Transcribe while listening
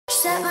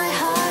set my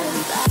heart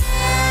on fire.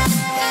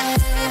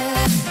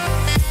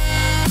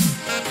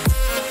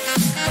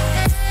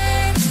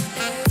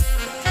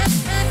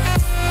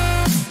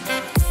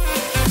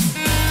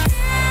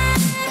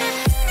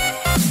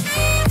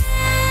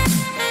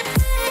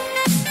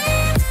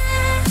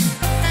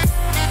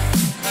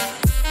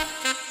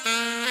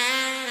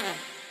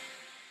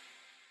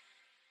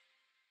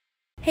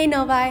 Hey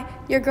Novi,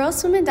 your girls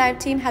swim and dive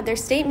team had their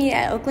state meet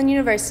at Oakland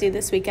University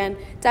this weekend.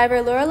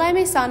 Diver Lorelai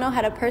Mesano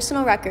had a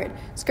personal record,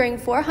 scoring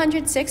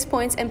 406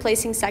 points and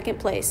placing second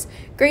place.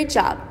 Great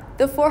job.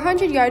 The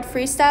 400-yard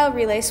freestyle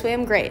relay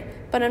swam great,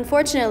 but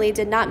unfortunately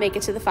did not make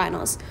it to the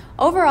finals.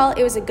 Overall,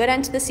 it was a good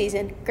end to the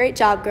season. Great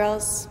job,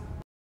 girls.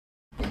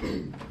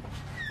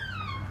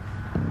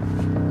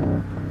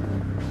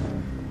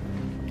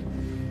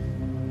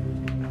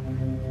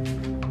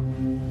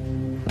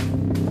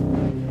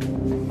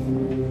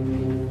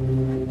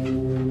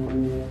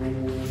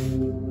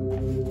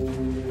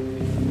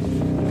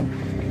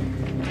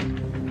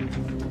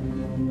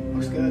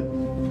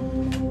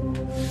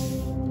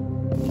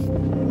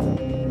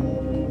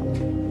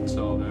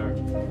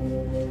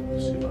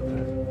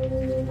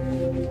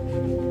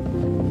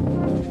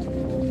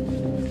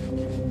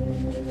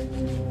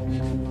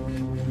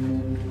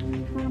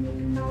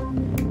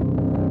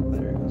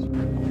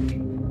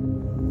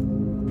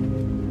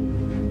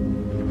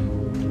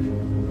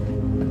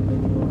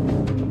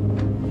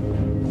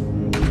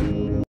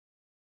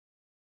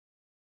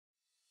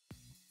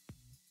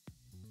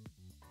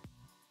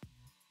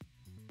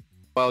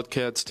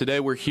 Wildcats. Today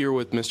we're here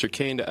with Mr.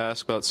 Kane to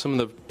ask about some of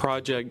the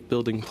project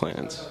building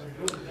plans.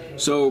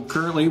 So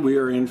currently we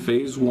are in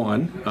phase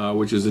one,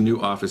 which is a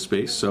new office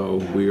space. So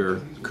we are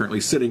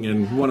currently sitting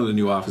in one of the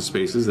new office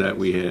spaces that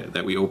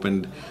we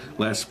opened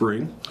last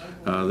spring.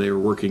 They were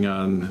working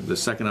on the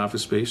second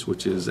office space,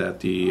 which is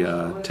at the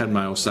 10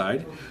 Mile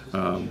side,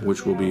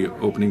 which will be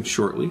opening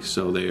shortly.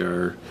 So they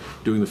are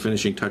doing the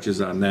finishing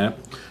touches on that.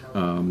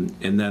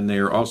 And then they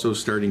are also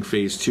starting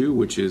phase two,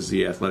 which is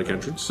the athletic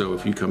entrance. So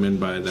if you come in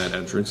by that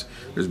entrance,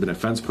 there's been a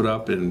fence put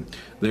up, and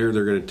they're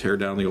going to tear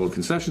down the old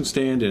concession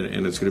stand,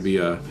 and it's going to be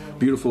a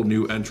beautiful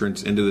new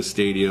entrance into the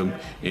stadium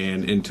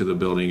and into the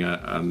building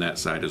on that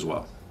side as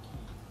well.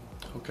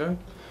 Okay.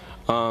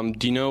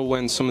 Do you know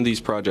when some of these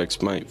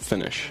projects might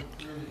finish?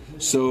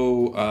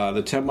 So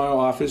the 10 Mile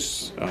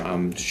office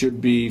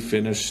should be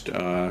finished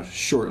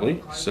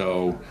shortly.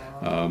 So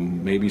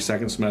maybe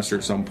second semester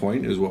at some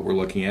point is what we're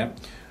looking at.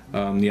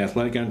 The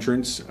athletic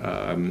entrance,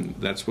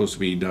 that's supposed to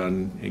be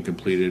done and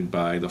completed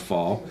by the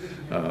fall,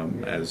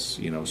 as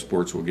you know,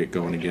 sports will get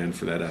going again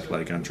for that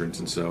athletic entrance,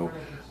 and so,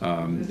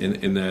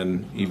 and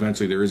then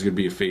eventually there is going to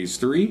be a phase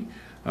three,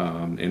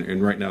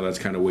 and right now that's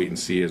kind of wait and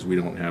see, as we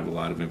don't have a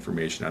lot of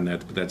information on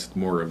that, but that's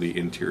more of the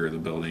interior of the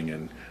building,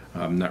 and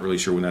I'm not really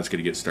sure when that's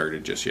going to get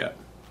started just yet.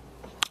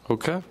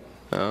 Okay,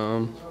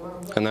 and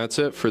that's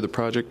it for the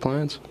project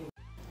plans.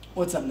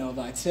 What's up,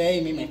 Novi?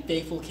 Today, me and my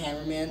faithful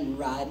cameraman,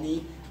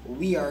 Rodney,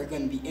 we are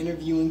going to be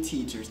interviewing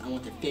teachers on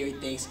what their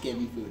favorite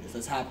Thanksgiving food is.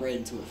 Let's hop right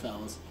into it,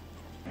 fellas.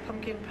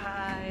 Pumpkin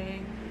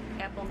pie,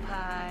 apple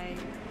pie,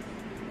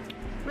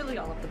 really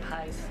all of the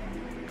pies.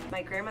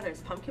 My grandmother's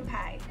pumpkin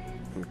pie,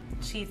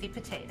 cheesy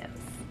potatoes.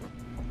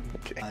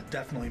 Okay.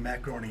 Definitely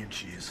macaroni and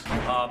cheese.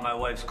 My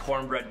wife's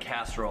cornbread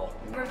casserole.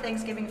 Our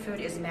Thanksgiving food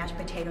is mashed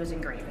potatoes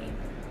and gravy.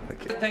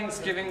 Okay.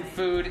 Thanksgiving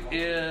food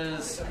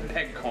is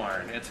pig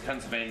corn. It's a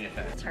Pennsylvania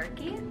thing.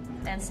 Turkey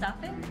and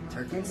stuffing.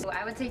 Turkey? So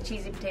I would say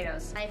cheesy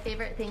potatoes. My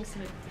favorite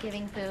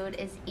Thanksgiving food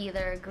is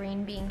either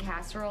green bean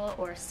casserole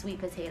or sweet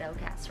potato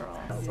casserole.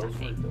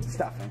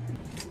 Stuffing.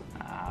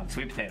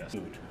 Sweet potatoes.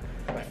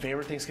 My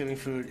favorite Thanksgiving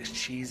food is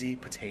cheesy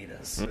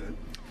potatoes.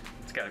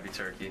 It's gotta be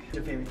turkey. What's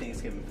your favorite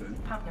Thanksgiving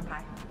food? Pumpkin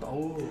pie.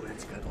 Oh,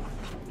 that's a good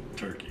one.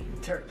 Turkey.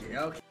 Turkey,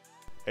 okay.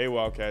 Hey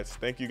Wildcats,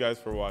 thank you guys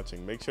for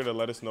watching. Make sure to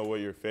let us know what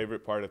your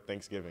favorite part of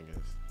Thanksgiving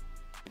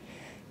is.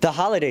 The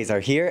holidays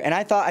are here, and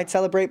I thought I'd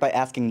celebrate by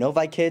asking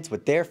Novi kids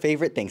what their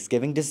favorite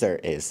Thanksgiving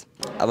dessert is.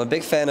 I'm a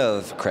big fan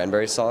of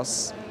cranberry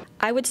sauce.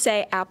 I would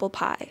say apple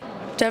pie.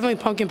 Definitely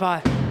pumpkin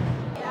pie.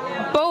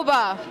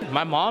 Boba.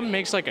 My mom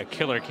makes like a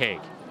killer cake.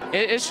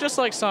 It's just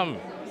like some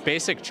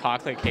basic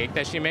chocolate cake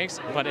that she makes,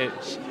 but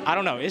I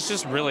don't know, it's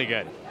just really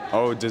good.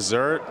 Oh,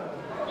 dessert?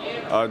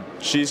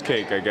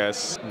 Cheesecake, I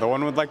guess. The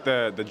one with like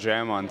the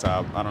jam on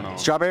top. I don't know.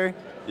 Strawberry?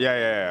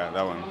 Yeah,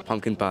 that one.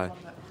 Pumpkin pie.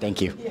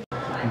 Thank you.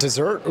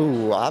 Dessert?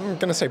 Ooh, I'm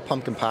gonna say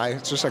pumpkin pie.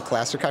 It's just a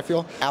classic, I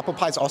feel. Apple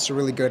pie is also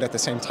really good at the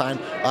same time.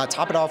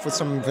 Top it off with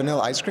some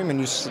vanilla ice cream and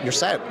you're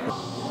set.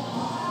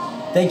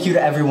 Thank you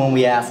to everyone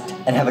we asked,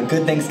 and have a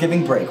good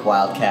Thanksgiving break,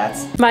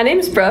 Wildcats. My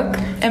name's Brooke.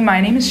 And my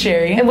name is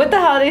Sherry. And with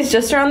the holidays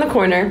just around the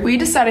corner, we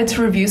decided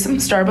to review some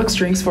Starbucks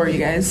drinks for you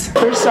guys.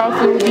 First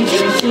off, we will be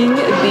drinking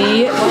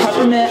the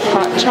peppermint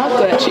hot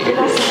chocolate.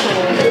 Cheers.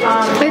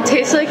 It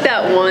tastes like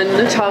that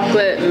one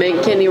chocolate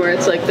mint candy where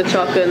it's like the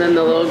chocolate and then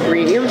the little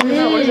green. What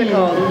is it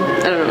called?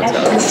 I don't know what it's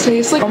called. It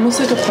tastes like almost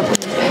like a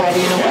peppermint patty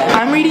in a way.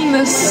 I'm rating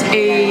this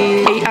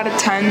a 8 out of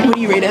 10. What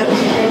do you rate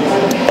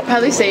it?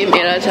 Probably same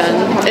 8 out of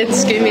 10.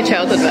 It's giving me childhood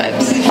childhood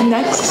vibes.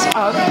 Next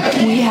up,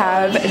 we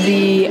have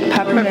the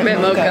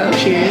peppermint mocha.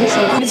 Cheers.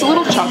 It's a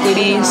little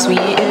chocolatey,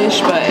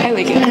 sweet-ish, but I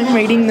like it. I'm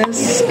rating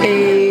this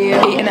a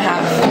 8.5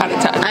 out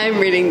of 10. I'm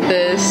rating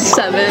this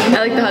 7. I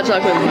like the hot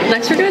chocolate.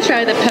 Next, we're gonna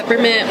try the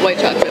peppermint white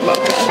chocolate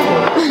mocha.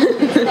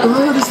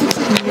 Oh, this looks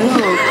like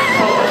milk.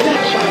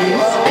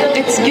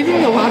 It's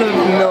giving a lot of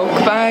milk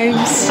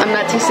vibes. I'm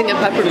not tasting a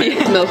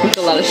peppermint milk with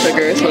a lot of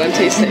sugar is what I'm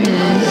tasting.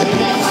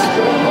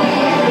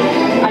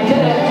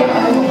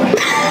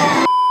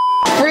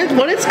 For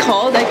what it's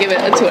called, I give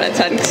it a 2 out of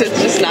 10 because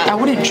it's just not. I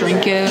wouldn't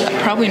drink it. I'm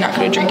probably not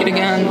going to drink it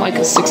again, like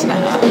a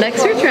 6.5.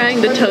 Next, we're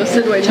trying the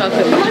toasted white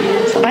chocolate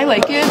mocha. I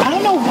like it. I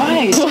don't know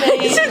why. Why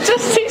is it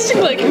just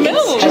tasting like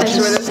milk? I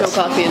swear there's no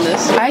coffee in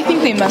this. I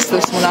think they messed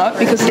this one up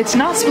because it's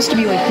not supposed to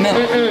be like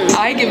milk.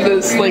 I give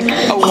this like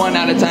a 1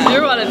 out of 10.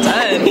 You're 1 out of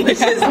 10.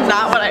 This is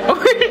not what I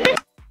ordered.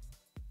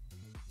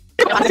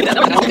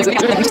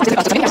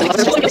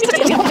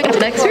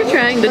 Next, we're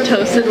trying the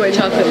toasted white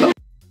chocolate mocha.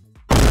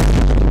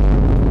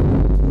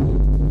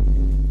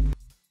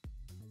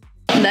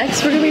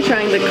 Next, we're going to be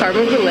trying the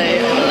caramel brulee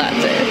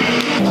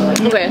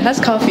latte. Okay, it has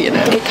coffee in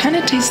it. It kind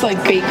of tastes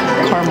like baked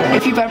caramel.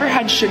 If you've ever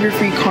had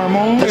sugar-free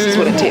caramel, this is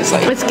what it tastes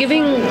like. It's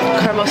giving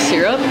caramel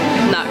syrup,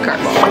 not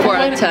caramel. 4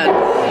 out of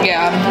 10.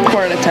 Yeah,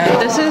 4 out of 10.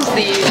 This is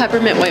the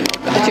peppermint white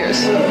mocha.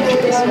 Cheers.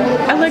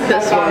 I like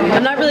this one.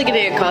 I'm not really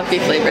getting a coffee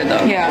flavor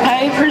though. Yeah,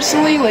 I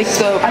personally like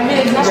the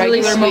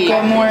regular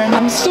mocha more.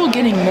 I'm still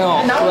getting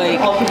milk. Like,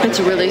 it's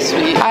really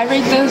sweet. I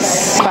rate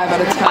this 5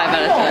 out of 10. 5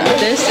 out of 10.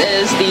 This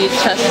is the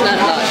chestnut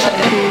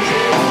latte.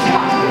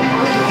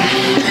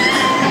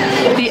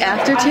 The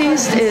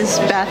aftertaste is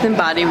Bath &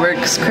 Body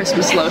Works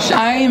Christmas lotion.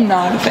 I am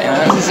not a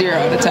fan. 0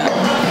 out of 10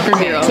 for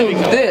me. So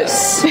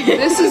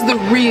this is the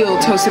real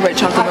toasted white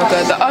chocolate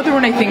mocha. The other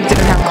one I think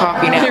didn't have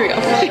coffee now. Here we go.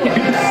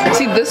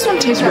 See, this one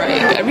tastes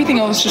right. Everything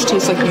else just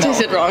tastes like milk.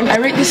 Tasted wrong. I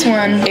rate this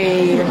one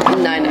a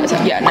 9 out of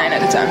 10. Yeah, 9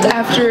 out of 10.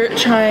 After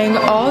trying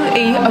all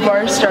 8 of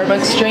our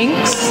Starbucks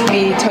drinks,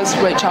 the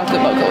toasted white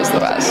chocolate mocha was the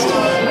best.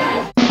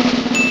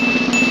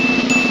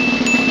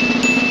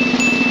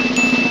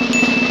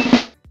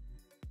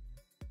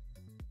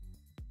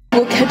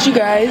 We'll catch you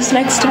guys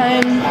next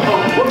time.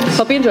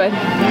 Hope you enjoyed.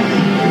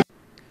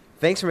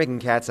 Thanks for making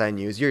Cat's Eye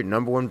News your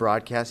 #1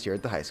 broadcast here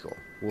at the high school.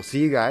 We'll see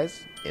you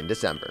guys in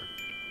December.